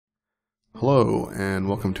Hello, and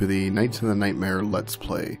welcome to the Nights in the Nightmare Let's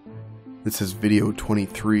Play. This is video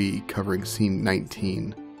 23, covering scene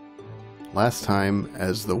 19. Last time,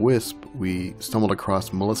 as the Wisp, we stumbled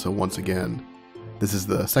across Melissa once again. This is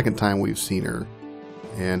the second time we've seen her,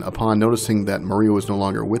 and upon noticing that Maria was no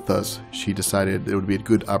longer with us, she decided it would be a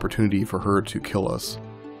good opportunity for her to kill us.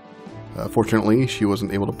 Fortunately, she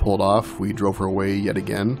wasn't able to pull it off. We drove her away yet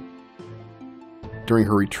again. During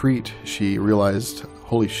her retreat, she realized,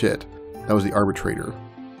 holy shit, that was the arbitrator.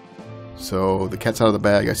 So the cat's out of the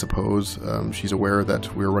bag, I suppose. She's aware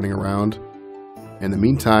that we're running around. In the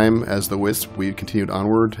meantime, as the Wisp, we continued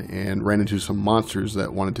onward and ran into some monsters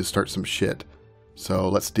that wanted to start some shit. So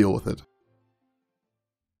let's deal with it.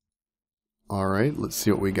 Alright, let's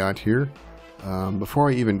see what we got here.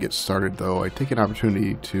 Before I even get started though, I take an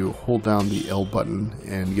opportunity to hold down the L button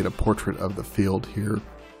and get a portrait of the field here.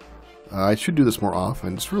 I should do this more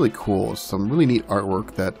often. It's really cool. It's some really neat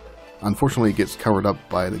artwork that unfortunately gets covered up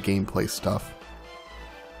by the gameplay stuff.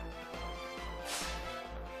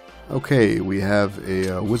 Okay, we have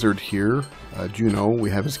a wizard here, Juno. We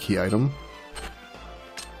have his key item.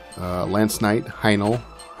 Lance Knight, Heinel.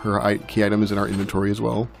 Her key item is in our inventory as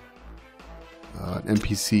well.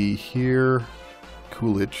 NPC here,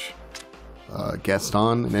 Coolidge.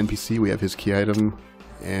 Gaston, an NPC. We have his key item.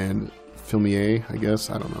 And Filmier, I guess.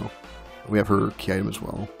 I don't know. We have her key item as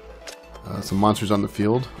well. Some monsters on the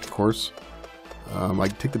field, of course. I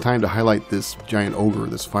take the time to highlight this giant ogre,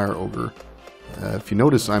 this fire ogre. If you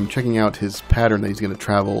notice, I'm checking out his pattern that he's going to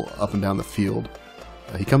travel up and down the field.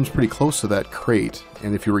 He comes pretty close to that crate,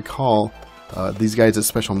 and if you recall, these guys'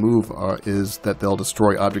 special move is that they'll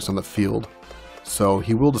destroy objects on the field. So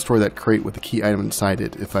he will destroy that crate with the key item inside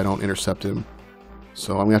it if I don't intercept him.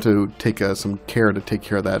 So I'm going to have to take some care to take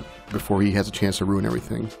care of that before he has a chance to ruin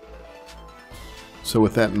everything. So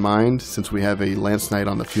with that in mind, since we have a Lance Knight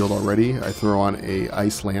on the field already, I throw on a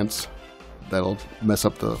Ice Lance. That'll mess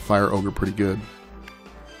up the Fire Ogre pretty good.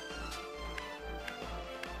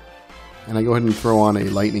 And I go ahead and throw on a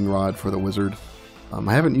Lightning Rod for the Wizard.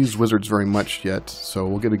 I haven't used Wizards very much yet, so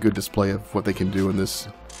we'll get a good display of what they can do in this.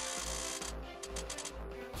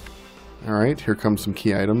 Alright, here comes some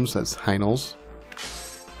key items. That's Heinel's.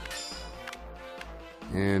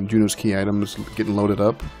 And Juno's key item is getting loaded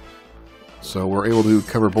up. So we're able to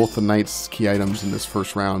cover both the Knight's key items in this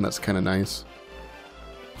first round. That's kind of nice.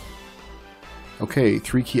 Okay,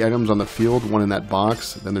 3 key items on the field, 1 in that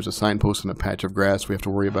box. Then there's a signpost and a patch of grass we have to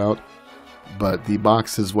worry about. But the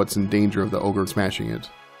box is what's in danger of the ogre smashing it.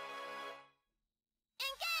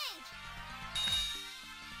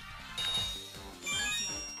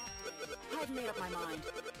 I've made up my mind.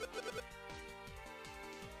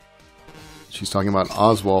 She's talking about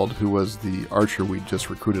Oswald, who was the archer we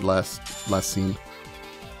just recruited last scene.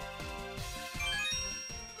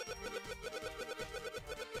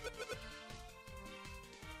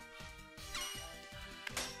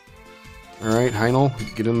 Alright, Heinel,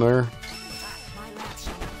 get in there.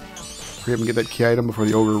 Hurry up and get that key item before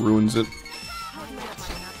the ogre ruins it.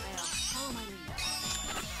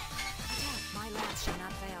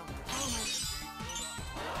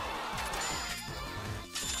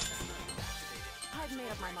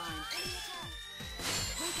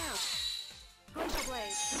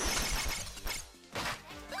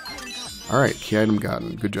 Alright, key item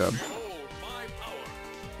gotten. Good job.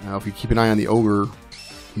 Now if you keep an eye on the ogre,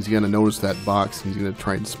 he's going to notice that box and he's going to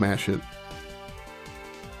try and smash it.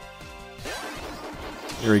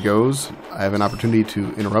 There he goes. I have an opportunity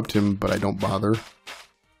to interrupt him, but I don't bother.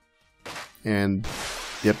 And,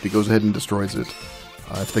 yep, he goes ahead and destroys it.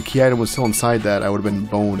 If the key item was still inside that, I would have been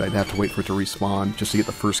boned. I'd have to wait for it to respawn just to get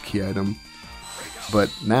the first key item. But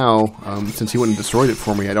now, since he went and destroyed it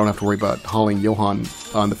for me, I don't have to worry about hauling Johan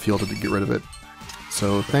on the field to get rid of it.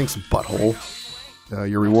 So thanks, butthole.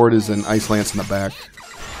 Your reward is an Ice Lance in the back.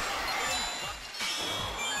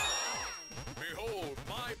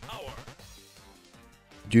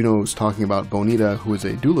 Juno's talking about Bonita, who is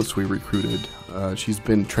a duelist we recruited. She's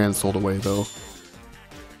been trans-sold away, though.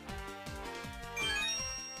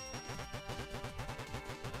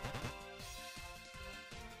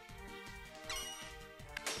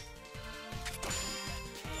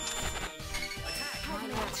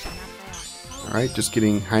 Alright, just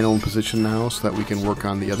getting Heinel in position now so that we can work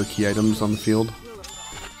on the other key items on the field.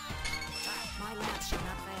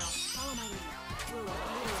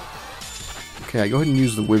 Okay, I go ahead and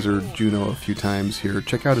use the wizard Juno a few times here.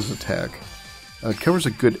 Check out his attack. It covers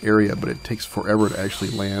a good area, but it takes forever to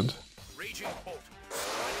actually land.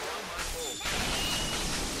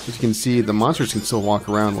 As you can see, the monsters can still walk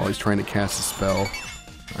around while he's trying to cast a spell.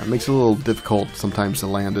 It makes it a little difficult sometimes to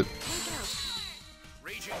land it.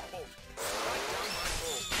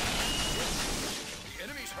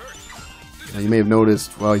 Now you may have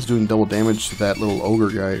noticed, well, he's doing double damage to that little ogre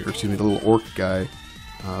guy, or excuse me, the little orc guy,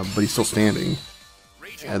 but he's still standing.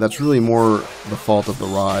 And that's really more the fault of the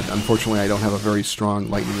rod. Unfortunately, I don't have a very strong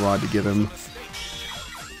lightning rod to give him.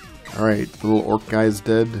 Alright, the little orc guy is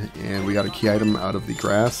dead, and we got a key item out of the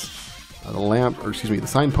grass. The lamp, or excuse me, the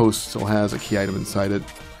signpost still has a key item inside it.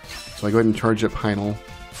 So I go ahead and charge up Heinel.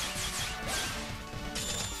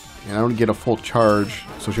 And I don't get a full charge,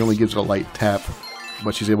 so she only gives it a light tap.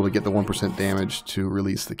 But she's able to get the 1% damage to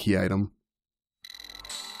release the key item.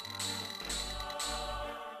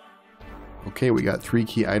 Okay, we got 3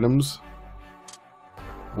 key items.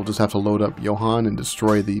 We'll just have to load up Johann and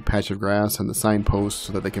destroy the patch of grass and the signpost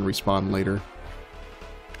so that they can respawn later.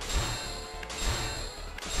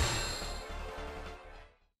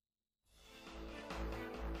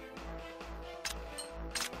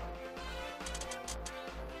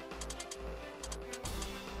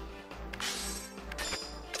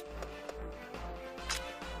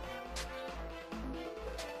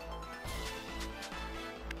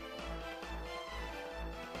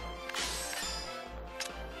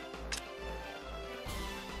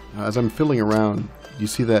 As I'm fiddling around, you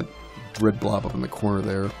see that red blob up in the corner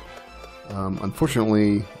there.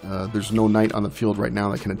 Unfortunately, there's no knight on the field right now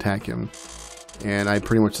that can attack him. And I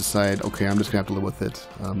pretty much decide, okay, I'm just going to have to live with it.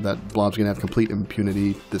 That blob's going to have complete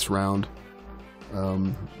impunity this round.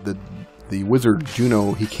 The wizard,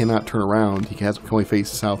 Juno, he cannot turn around. He can only face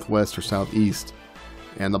southwest or southeast.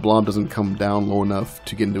 And the blob doesn't come down low enough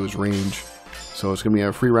to get into his range. So it's going to be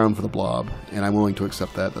a free round for the blob. And I'm willing to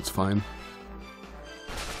accept that, that's fine.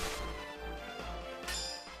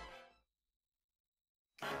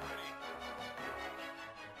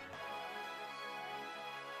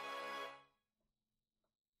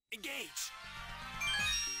 Engage!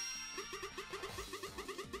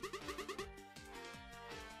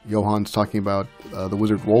 Johann's talking about the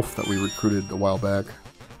wizard wolf that we recruited a while back.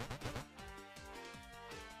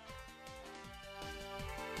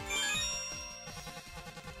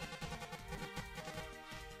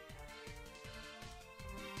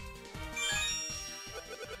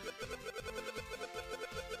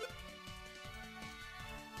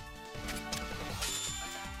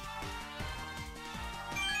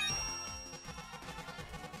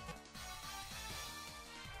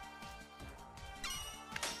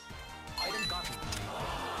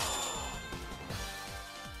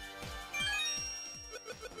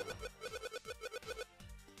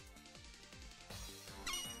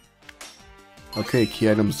 Okay, key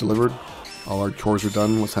items delivered. All our chores are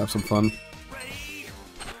done. Let's have some fun.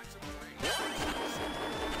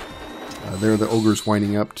 There the ogre's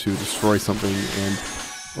winding up to destroy something, and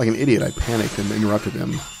like an idiot, I panicked and interrupted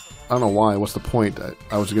him. I don't know why. What's the point?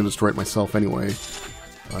 I was going to destroy it myself anyway.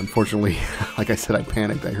 Unfortunately, like I said, I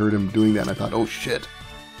panicked. I heard him doing that, and I thought, oh shit.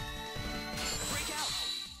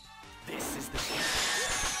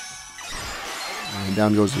 And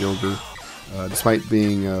down goes the ogre. Despite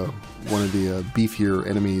being one of the beefier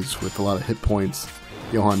enemies with a lot of hit points,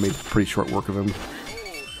 Johann made pretty short work of him.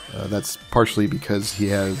 That's partially because he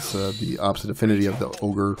has the opposite affinity of the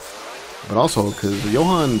ogre, but also because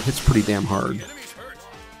Johann hits pretty damn hard.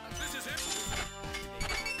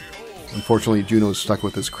 Unfortunately, Juno's stuck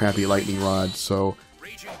with this crappy lightning rod, so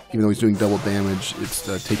even though he's doing double damage, it's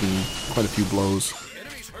taking quite a few blows.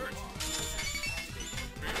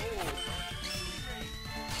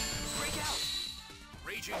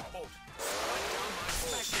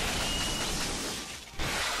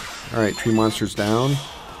 Alright, tree monster's down,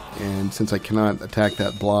 and since I cannot attack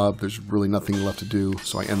that blob, there's really nothing left to do,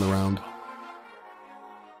 so I end the round.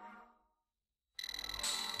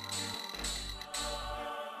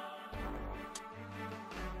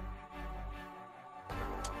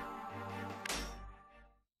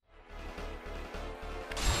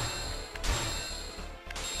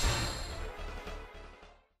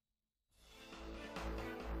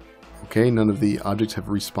 Okay, none of the objects have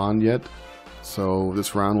respawned yet. So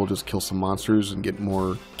this round we'll just kill some monsters and get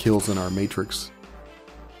more kills in our matrix.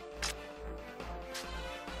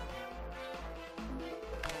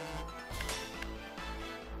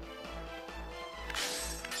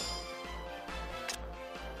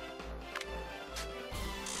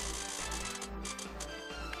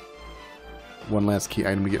 One last key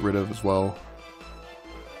item to get rid of as well.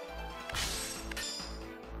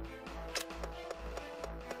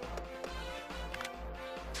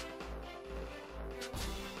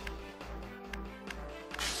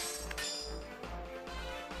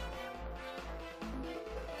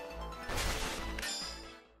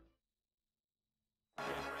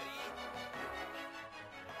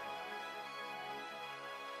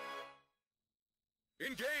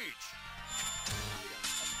 Engage!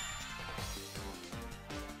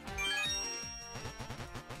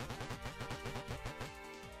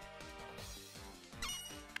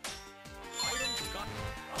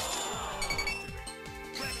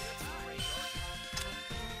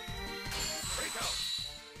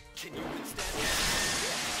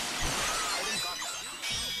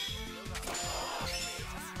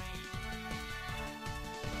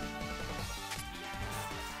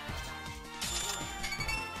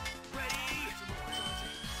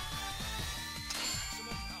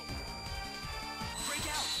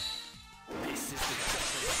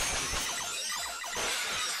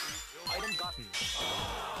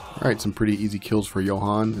 Alright, some pretty easy kills for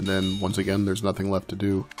Johan, and then once again there's nothing left to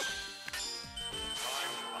do.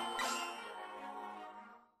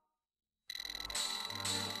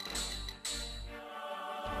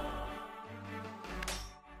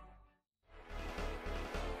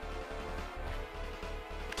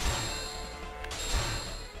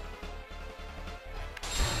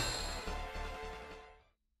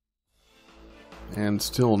 And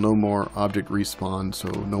still no more object respawn, so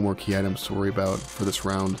no more key items to worry about for this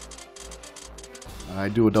round. I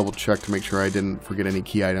do a double check to make sure I didn't forget any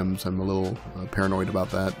key items. I'm a little paranoid about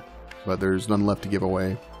that, but there's none left to give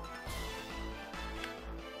away.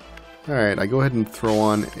 Alright, I go ahead and throw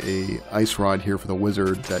on a ice rod here for the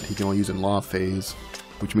wizard that he can only use in law phase,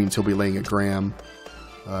 which means he'll be laying a gram.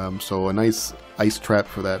 So a nice ice trap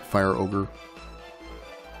for that fire ogre.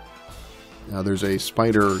 Now there's a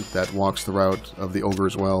spider that walks the route of the ogre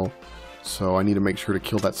as well, so I need to make sure to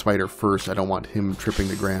kill that spider first. I don't want him tripping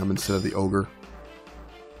the gram instead of the ogre.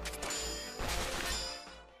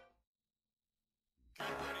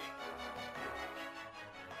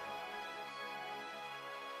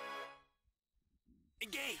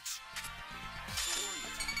 Engage.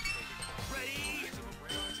 Ready.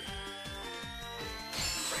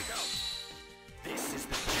 Break out. This is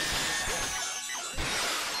the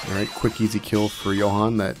Alright, quick easy kill for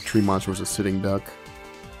Johan. That tree monster was a sitting duck.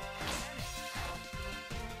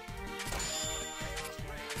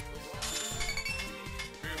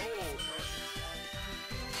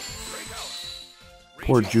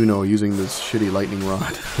 Poor Juno using this shitty lightning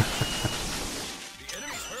rod.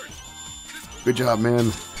 Good job,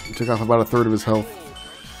 man. He took off about a third of his health.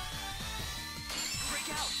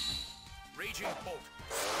 raging bolt.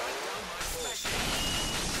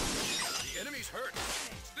 The enemy's hurt.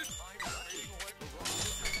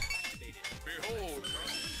 Behold.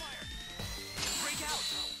 Break out.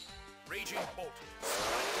 Raging bolt.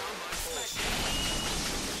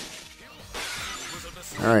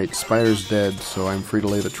 Alright, spider's dead, so I'm free to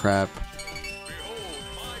lay the trap.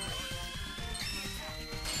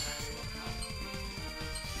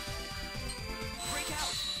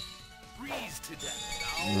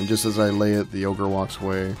 And just as I lay it, the ogre walks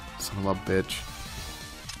away. Son of a bitch.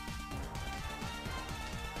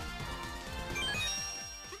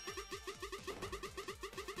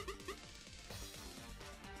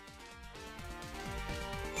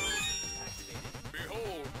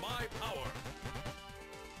 Behold my power.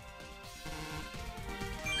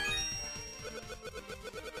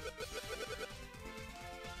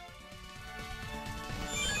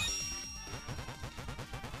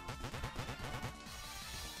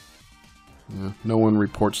 Yeah, no one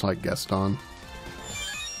reports like Gaston.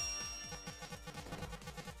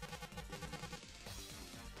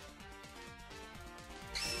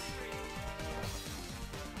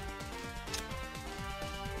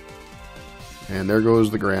 And there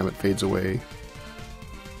goes the gram, it fades away.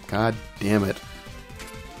 God damn it.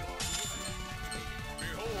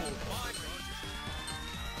 Behold my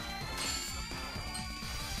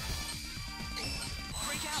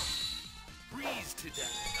break out. Freeze to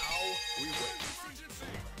death. Now we wait.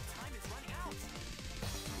 Time is running out.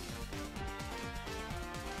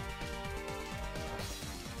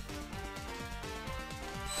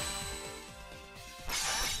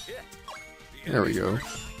 Hit. There we go.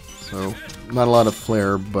 So, not a lot of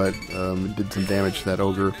flare, but it did some damage to that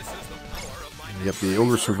ogre. Yep, the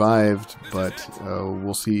ogre survived, but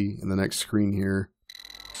we'll see in the next screen here.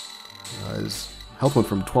 His health went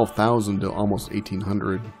from 12,000 to almost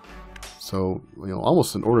 1,800. So,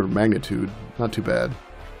 almost an order of magnitude. Not too bad.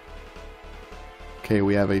 Okay,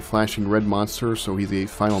 we have a flashing red monster, so he's a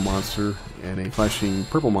final monster, and a flashing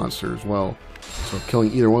purple monster as well. So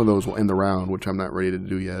killing either one of those will end the round, which I'm not ready to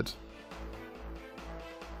do yet.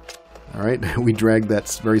 Alright, we dragged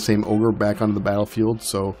that very same ogre back onto the battlefield,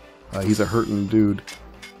 so he's a hurting dude.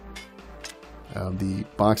 The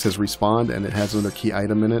box has respawned, and it has another key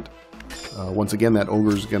item in it. Once again, that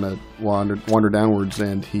ogre's gonna wander downwards,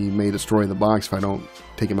 and he may destroy the box if I don't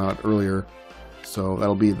take him out earlier. So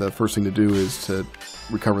that'll be the first thing to do, is to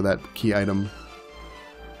recover that key item.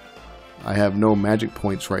 I have no magic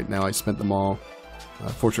points right now, I spent them all.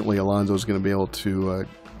 Fortunately, Alonzo's gonna be able to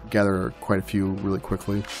gather quite a few really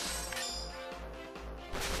quickly.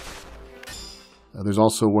 There's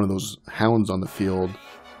also one of those hounds on the field.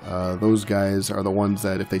 Those guys are the ones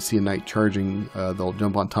that if they see a knight charging, they'll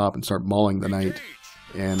jump on top and start mauling the knight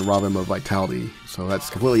and rob him of vitality. So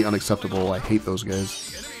that's completely unacceptable. I hate those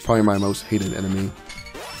guys. Probably my most hated enemy.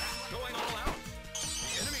 Going all out.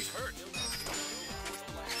 The enemy's hurt.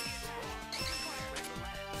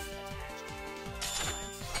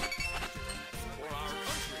 For our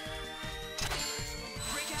country.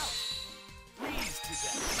 Break out.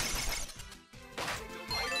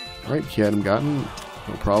 Alright, key item gotten.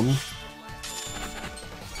 No problem.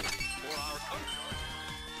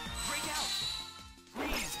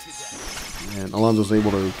 And Alonso's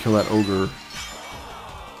able to kill that ogre.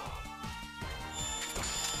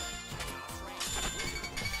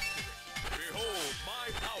 Behold my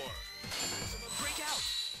power. Break out.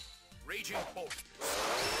 Raging bolt.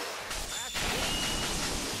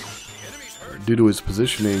 The enemy's hurt. Due to his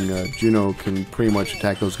positioning, Juno can pretty much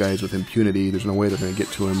attack those guys with impunity. There's no way they're going to get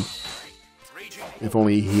to him. Raging If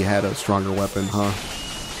only he had a stronger weapon, huh?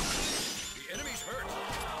 The enemy's hurt.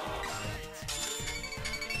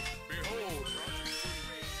 Behold.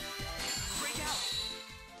 Break out.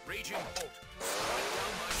 Raging bolt.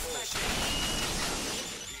 Strike down my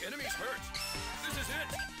foe. The enemy's hurt. This is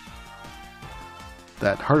it.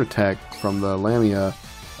 That heart attack from the Lamia,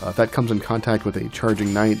 if that comes in contact with a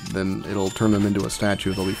charging knight, then it'll turn them into a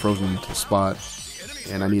statue. They'll be frozen to spot.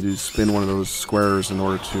 And I need to spin one of those squares in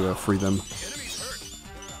order to free them. The enemy's hurt.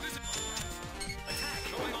 This is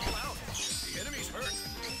attack going all out. The enemy's hurt.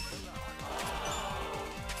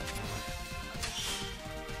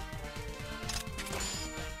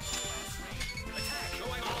 Attack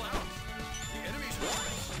going all out. The enemy's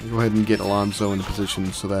hurt. Go ahead and get Alonso into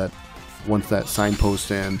position so that once that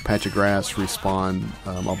signpost and patch of grass respawn,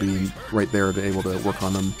 I'll be right there to be able to work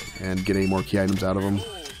on them and get any more key items out of them.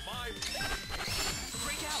 Oh, my.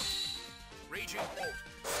 Break out. Raging bolt.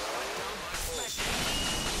 Strike down my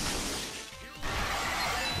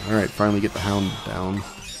foe. Alright, finally get the hound down.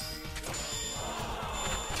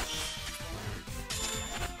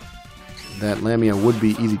 That Lamia would be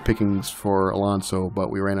easy pickings for Alonso,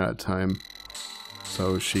 but we ran out of time,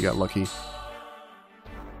 so she got lucky.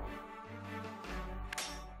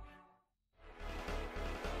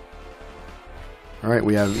 Alright,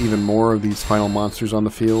 we have even more of these final monsters on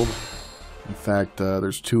the field. In fact,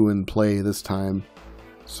 there's 2 in play this time.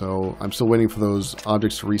 So I'm still waiting for those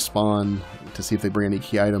objects to respawn to see if they bring any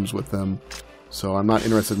key items with them. So I'm not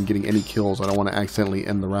interested in getting any kills. I don't want to accidentally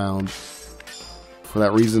end the round. For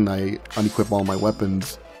that reason, I unequip all my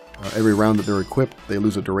weapons. Every round that they're equipped, they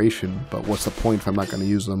lose a duration. But what's the point if I'm not going to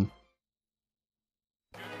use them?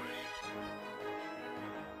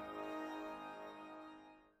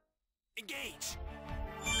 Engage.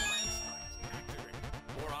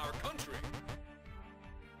 For our country.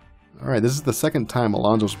 Alright, this is the second time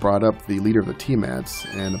Alonso's brought up the leader of the T-Mats,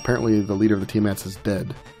 and apparently the leader of the T-Mats is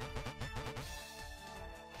dead.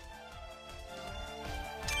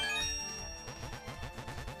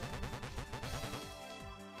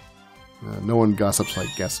 No one gossips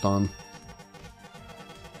like Gaston.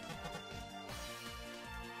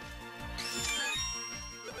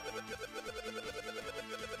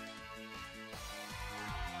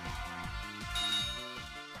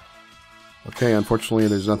 Okay, unfortunately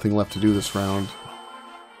there's nothing left to do this round.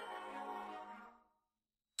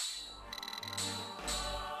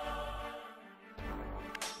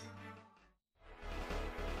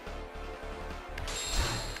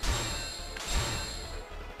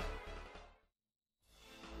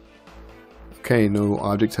 Okay, no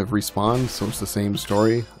objects have respawned, so it's the same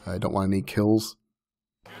story. I don't want any kills.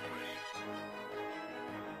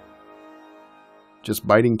 Just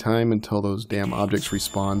biding time until those damn objects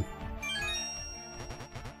respawn.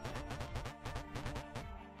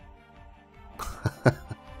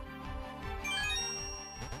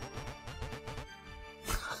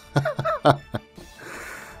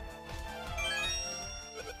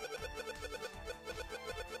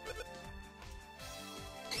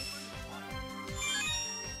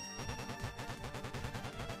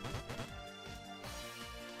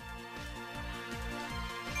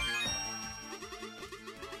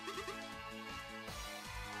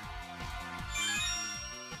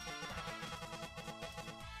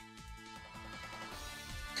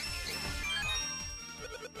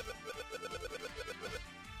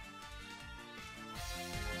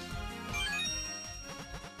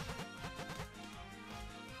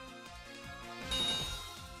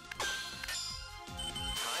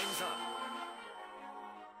 Time's up.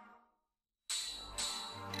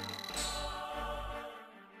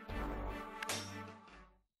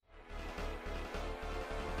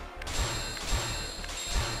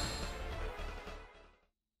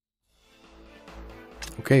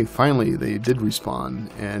 Okay, finally they did respawn,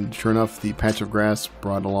 and sure enough the patch of grass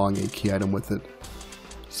brought along a key item with it.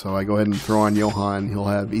 So I go ahead and throw on Johann, he'll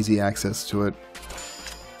have easy access to it.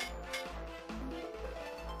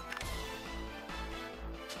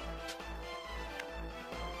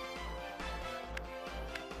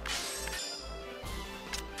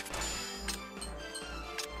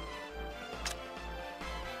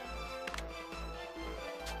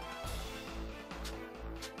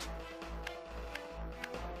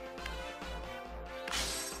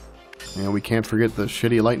 And we can't forget the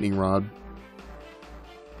shitty lightning rod.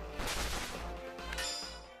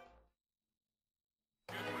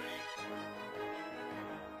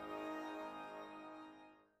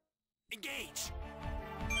 Engage.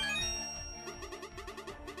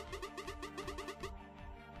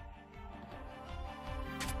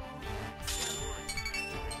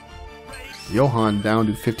 Johann down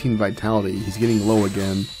to 15 vitality. He's getting low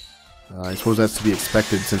again. I suppose that's to be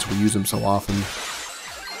expected since we use him so often.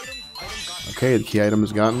 Okay, the key item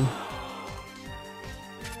is gotten.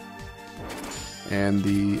 And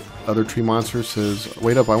the other tree monster says,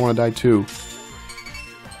 wait up, I want to die too.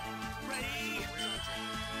 Ready.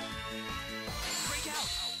 Break out.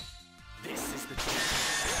 This is the time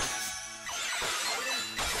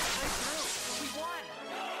through. We won.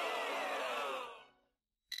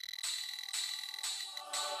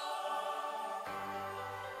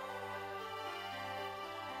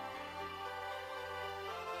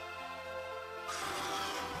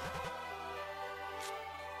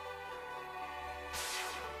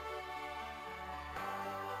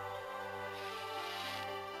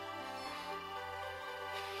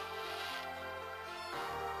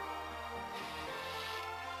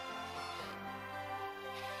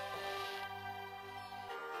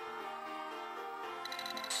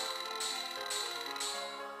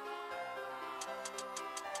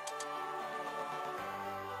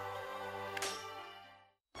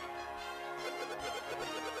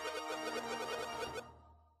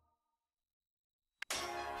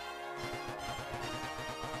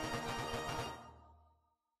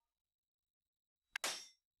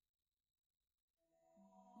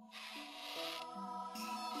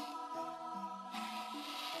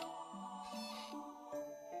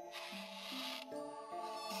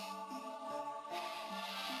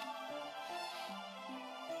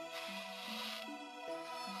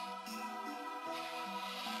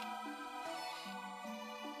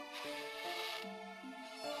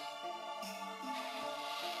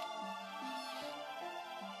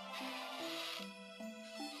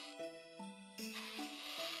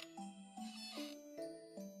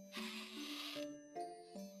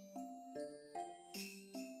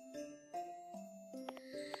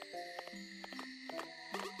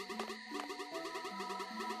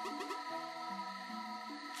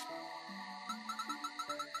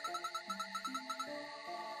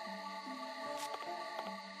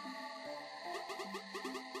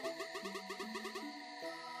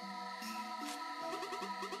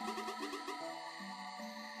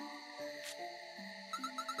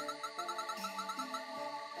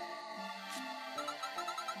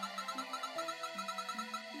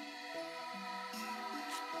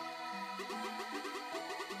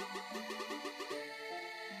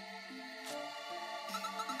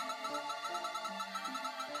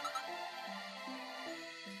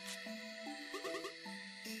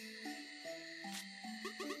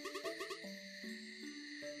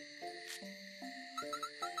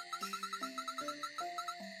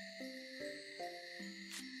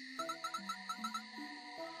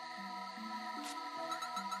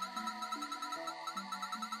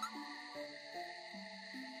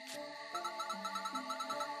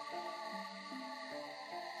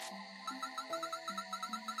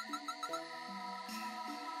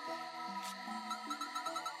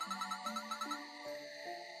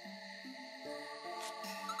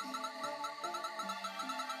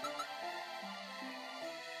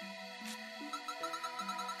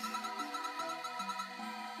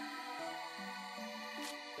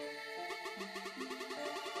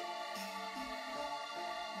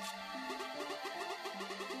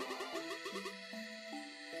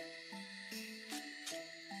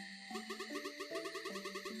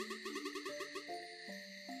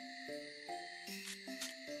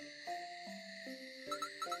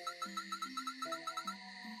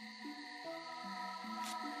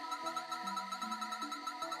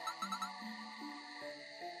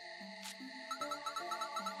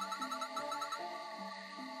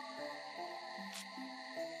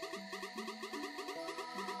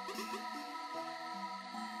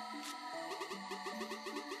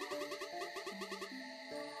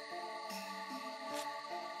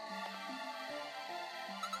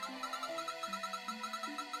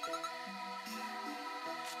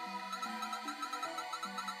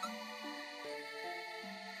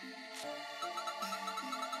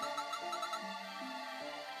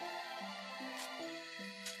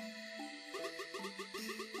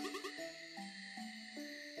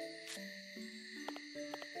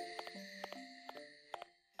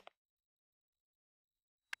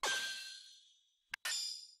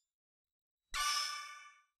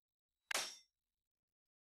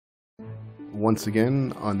 Once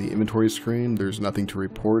again, on the inventory screen, there's nothing to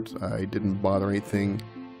report. I didn't bother anything.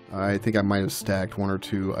 I think I might have stacked 1 or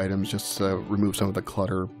 2 items just to remove some of the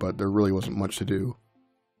clutter, but there really wasn't much to do.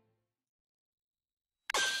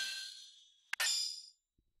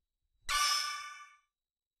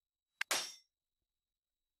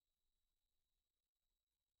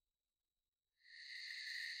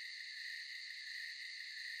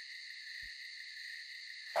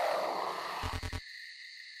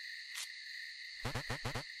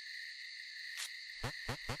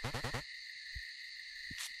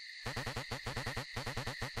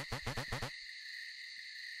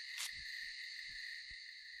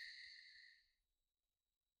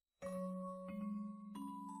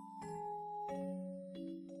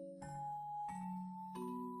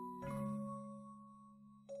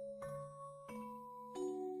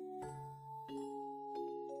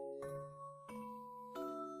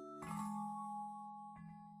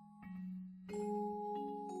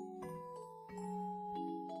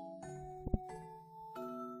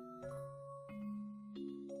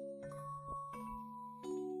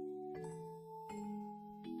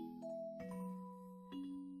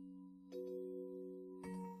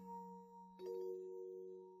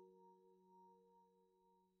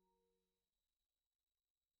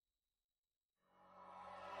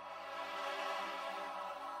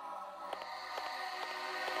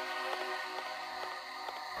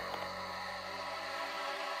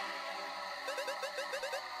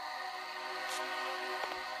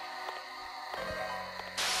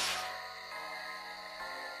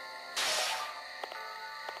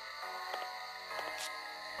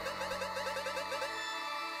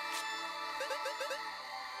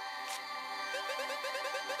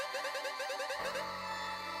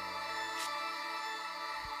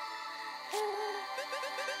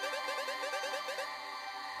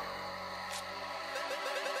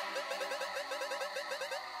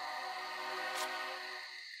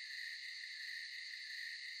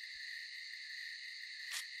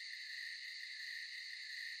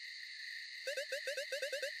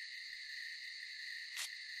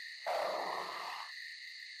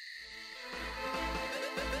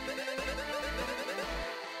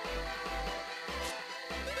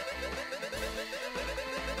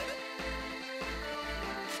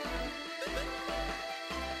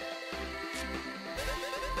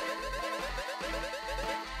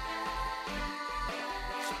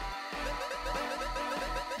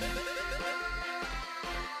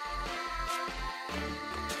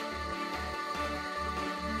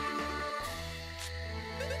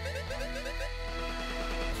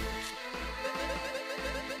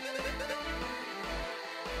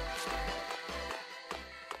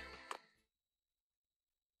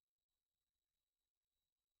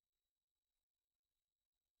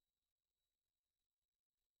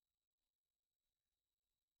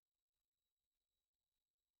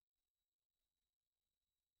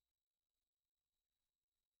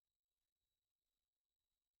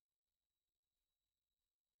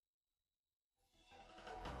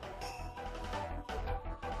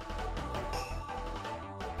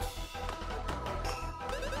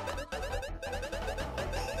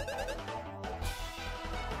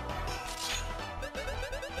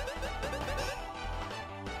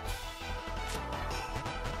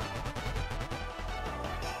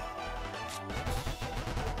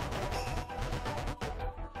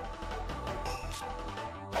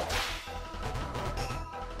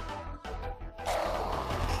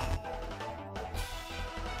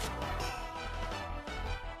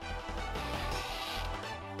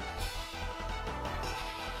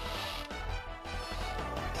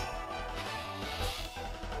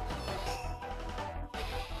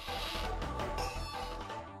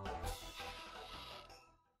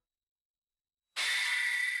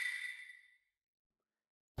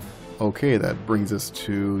 Okay, that brings us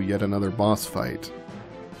to yet another boss fight.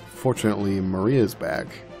 Fortunately, Maria's back.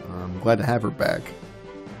 I'm glad to have her back.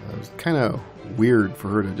 It was kind of weird for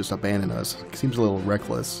her to just abandon us. It seems a little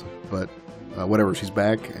reckless, but whatever, she's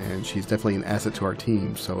back, and she's definitely an asset to our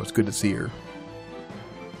team, so it's good to see her.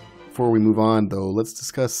 Before we move on, though, let's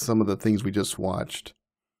discuss some of the things we just watched.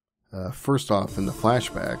 First off, in the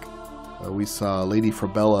flashback, we saw Lady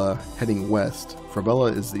Frabella heading west.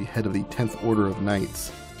 Frabella is the head of the 10th Order of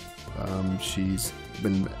Knights. She's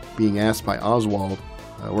been being asked by Oswald,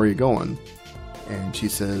 where are you going? And she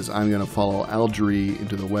says, I'm going to follow Algerie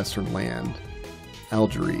into the western land.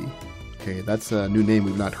 Algerie. Okay, that's a new name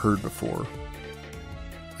we've not heard before.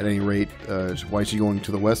 At any rate, why is she going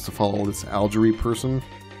to the west to follow this Algerie person?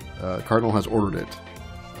 Cardinal has ordered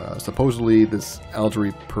it. Supposedly, this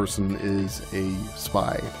Algerie person is a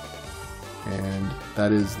spy. and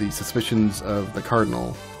that is the suspicions of the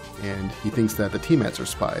Cardinal, and he thinks that the T-Mats are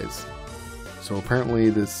spies. So apparently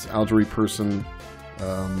this Algerie person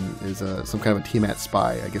is some kind of a T-Mat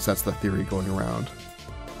spy. I guess that's the theory going around.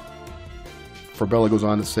 Forbella goes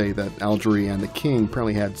on to say that Algerie and the king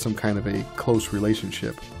apparently had some kind of a close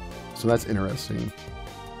relationship, so that's interesting.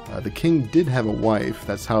 The king did have a wife,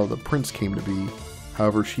 that's how the prince came to be.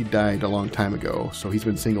 However, she died a long time ago, so he's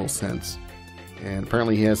been single since. And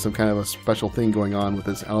apparently he has some kind of a special thing going on with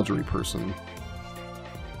this Algerie person.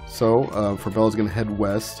 So, Forbella's going to head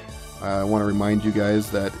west. I want to remind you guys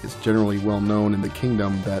that it's generally well known in the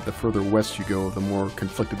kingdom that the further west you go, the more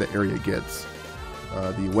conflicted the area gets.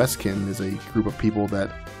 The Westkin is a group of people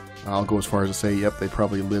that I'll go as far as to say, yep, they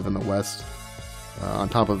probably live in the west. On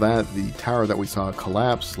top of that, the tower that we saw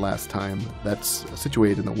collapse last time, that's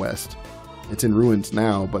situated in the west. It's in ruins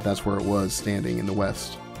now, but that's where it was, standing in the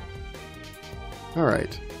west.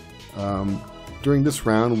 Alright, during this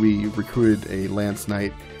round we recruited a Lance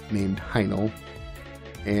Knight named Heinel,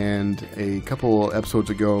 and a couple episodes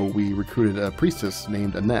ago we recruited a priestess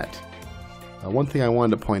named Annette. One thing I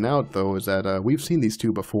wanted to point out though is that we've seen these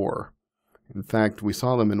two before. In fact, we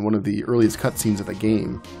saw them in one of the earliest cutscenes of the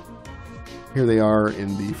game. Here they are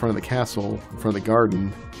in the front of the castle, in front of the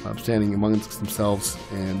garden, standing amongst themselves,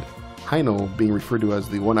 and Heinel, being referred to as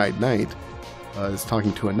the One-Eyed Knight, is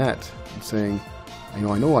talking to Annette and saying, I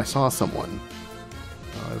know I saw someone.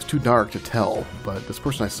 It was too dark to tell, but this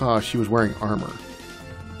person I saw, she was wearing armor.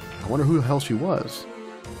 I wonder who the hell she was.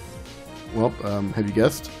 Well, have you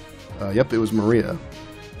guessed? Yep, it was Maria.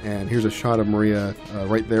 And here's a shot of Maria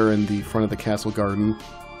right there in the front of the castle garden.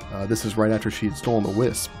 This is right after she had stolen the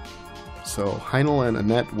wisp. So Heinel and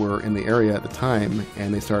Annette were in the area at the time,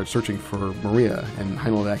 and they started searching for Maria, and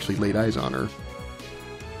Heinel had actually laid eyes on her.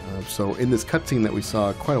 So in this cutscene that we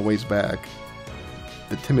saw quite a ways back,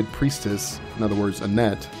 the timid priestess, in other words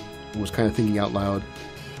Annette, was kind of thinking out loud,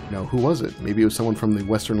 who was it? Maybe it was someone from the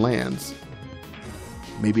Western lands.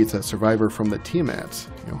 Maybe it's a survivor from the Tiamats.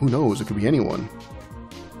 Who knows? It could be anyone.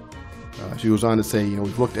 She goes on to say,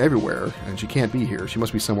 we've looked everywhere, and she can't be here. She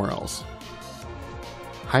must be somewhere else.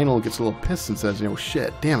 Heinel gets a little pissed and says,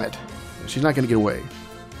 shit, damn it. She's not going to get away.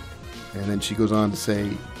 And then she goes on to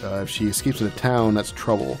say, if she escapes into town, that's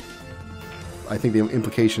trouble. I think the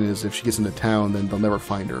implication is if she gets into town, then they'll never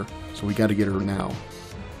find her. So we got to get her now.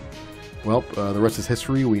 Well, the rest is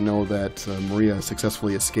history. We know that Maria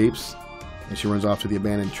successfully escapes, and she runs off to the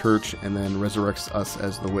abandoned church and then resurrects us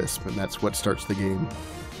as the Wisp, and that's what starts the game.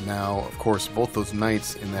 Now, of course, both those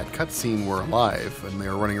knights in that cutscene were alive, and they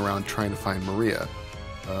were running around trying to find Maria.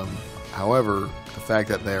 However, the fact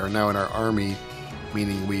that they are now in our army,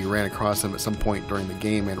 meaning we ran across them at some point during the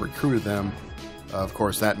game and recruited them, of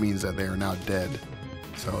course that means that they are now dead.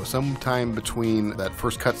 So sometime between that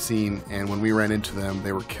first cutscene and when we ran into them,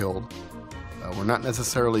 they were killed. We're not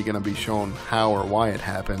necessarily going to be shown how or why it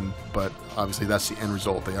happened, but obviously that's the end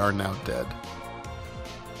result. They are now dead.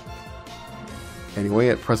 Anyway,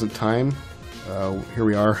 at present time, here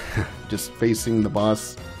we are, just facing the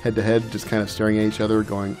boss head to head, just kind of staring at each other,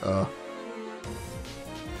 going,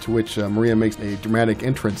 To which Maria makes a dramatic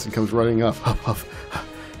entrance and comes running up.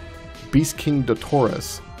 Beast King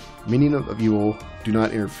Dotaurus, minion of evil, do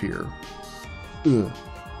not interfere. Ugh.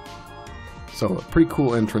 So, a pretty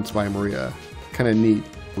cool entrance by Maria. Kind of neat.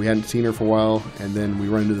 We hadn't seen her for a while, and then we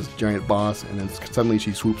run into this giant boss, and then suddenly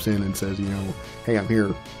she swoops in and says, hey, I'm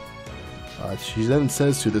here. She then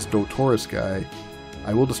says to this Dotaurus guy,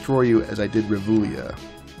 I will destroy you as I did Revulia.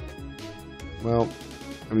 Well,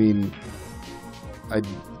 I mean, I'd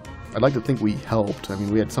like to think we helped. I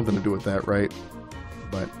mean, we had something to do with that, right?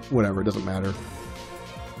 But whatever, it doesn't matter.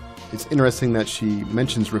 It's interesting that she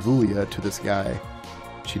mentions Revulia to this guy.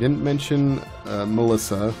 She didn't mention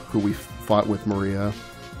Melissa, who we fought with Maria,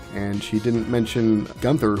 and she didn't mention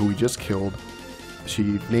Gunther, who we just killed.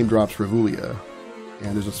 She name drops Revulia,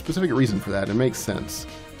 and there's a specific reason for that. It makes sense.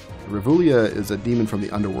 Revulia is a demon from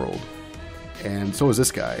the underworld, and so is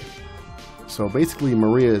this guy. So basically,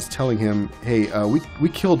 Maria is telling him, hey, we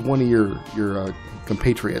killed one of your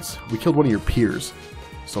compatriots. We killed one of your peers,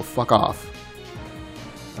 so fuck off.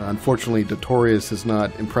 Unfortunately, Dotaurus is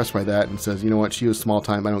not impressed by that and says, you know what, she was small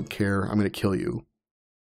time, I don't care, I'm going to kill you.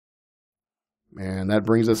 And that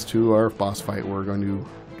brings us to our boss fight we're going to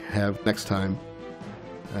have next time.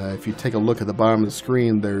 If you take a look at the bottom of the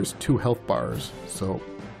screen, there's 2 health bars, so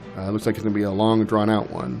it looks like it's going to be a long, drawn-out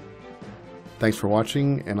one. Thanks for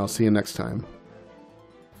watching, and I'll see you next time.